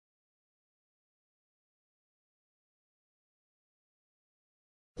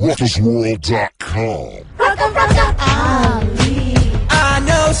RockersWorld.com. I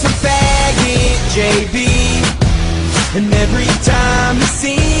know some faggot JB, and every time he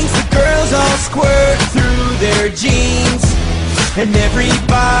sings, the girls all squirt through their jeans. And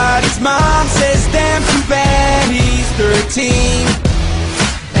everybody's mom says, damn, too bad he's 13.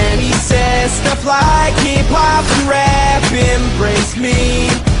 And he says stuff like hip-hop and rap embrace me.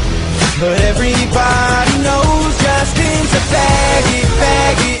 But everybody knows Justin's a faggot,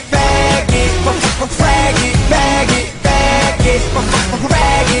 faggot, faggot, faggot, faggot, faggot,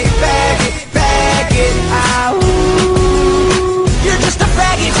 faggot, faggot, faggot, ooh, you're just a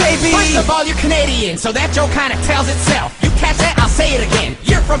faggot, JB. First of all, you're Canadian, so that joke kinda tells itself. You catch that? I'll say it again.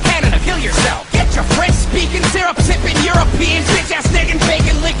 You're from Canada, kill yourself. Get your French speaking, syrup sipping, European bitch ass nigga,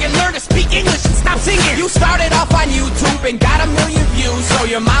 bacon licking, learn to speak English and stop singing. You started off on YouTube and got 1 million views, so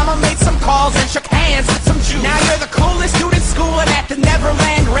your mama made some calls and shook hands with some Jews. Now you're the coolest dude in school and at the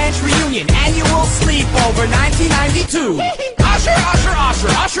Neverland Ranch reunion, annual sleepover 1992. Usher, Usher,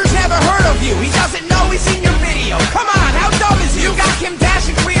 Usher, Usher's never heard of you. He doesn't know he's in your video. Come on, how dumb is you? You got Kim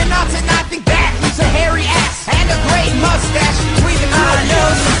dashing for your nuts and I think that he's a hairy ass and a great mustache between the two. I know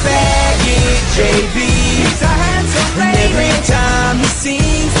some faggot JB. He's a handsome and lady. every time he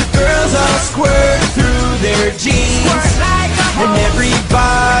sings, the girls all squirt through their jeans. Squirt like a And hose.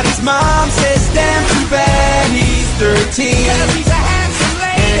 everybody's mom says, damn, too bad he's 13. 'Cause he's a handsome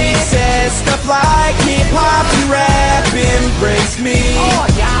lady. And he says stuff like hip-hop and rap embrace me. Oh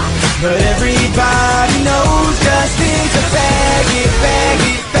yeah. But everybody knows Justin's a faggot,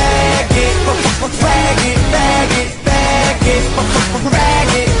 faggot, faggot, faggot, faggot, faggot,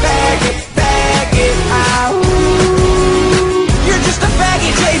 faggot, faggot, faggot, ooh, you're just a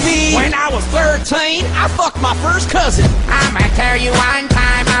faggot, JB. When I was 13, I fucked my first cousin. I'ma tell you one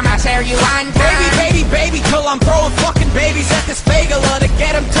time, I'ma tell you one time. Baby, baby, baby, till I'm throwing fucking babies at this fagala to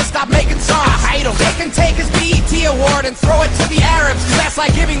get him to stop making songs. I hate him. They can take his BET award and throw it to the Arabs, 'cause that's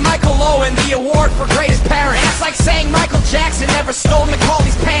like giving Michael Owen the award for greatest parent. That's like saying Michael Jackson never stole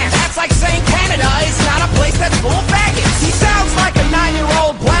Macaulay's pants. That's like saying Canada is not a place that's full of faggots. He sounds like a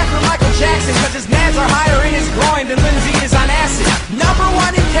 9-year-old blacker Michael Jackson, 'cause his nads are higher in his groin than Lindsay is on acid.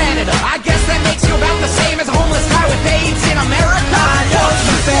 #1 in Canada. I guess that makes you about the same as a homeless guy with AIDS in America. I know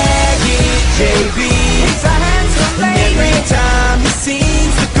some faggot JB. He's a handsome And lady. every time he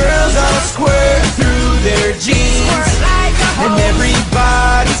sings, the girls all squirt through their jeans. Squirt like a And hose.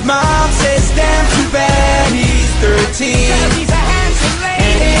 everybody's mom says, damn, too bad he's 13. 'Cause he's a handsome And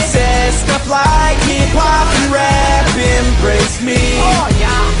he lady. says stuff like hip-hop and rap embrace me. Oh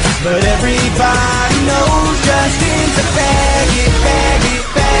yeah. But everybody knows Justin's a faggot, faggot,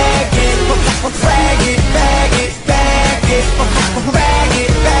 faggot, faggot, faggot, faggot,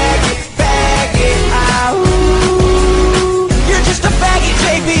 faggot, faggot, faggot, ooh, you're just a faggot,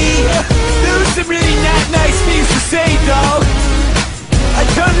 JB. Those are some really not nice things to say, dog. I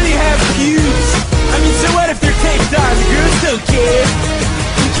totally have views. I mean, so what if they're taped on? The girls don't care.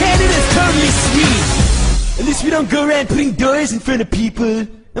 And Canada's totally sweet. At least we don't go around putting doors in front of people.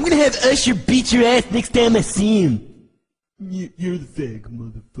 I'm gonna have Usher beat your ass next time I see him. You're the fag,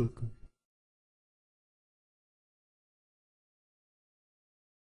 motherfucker.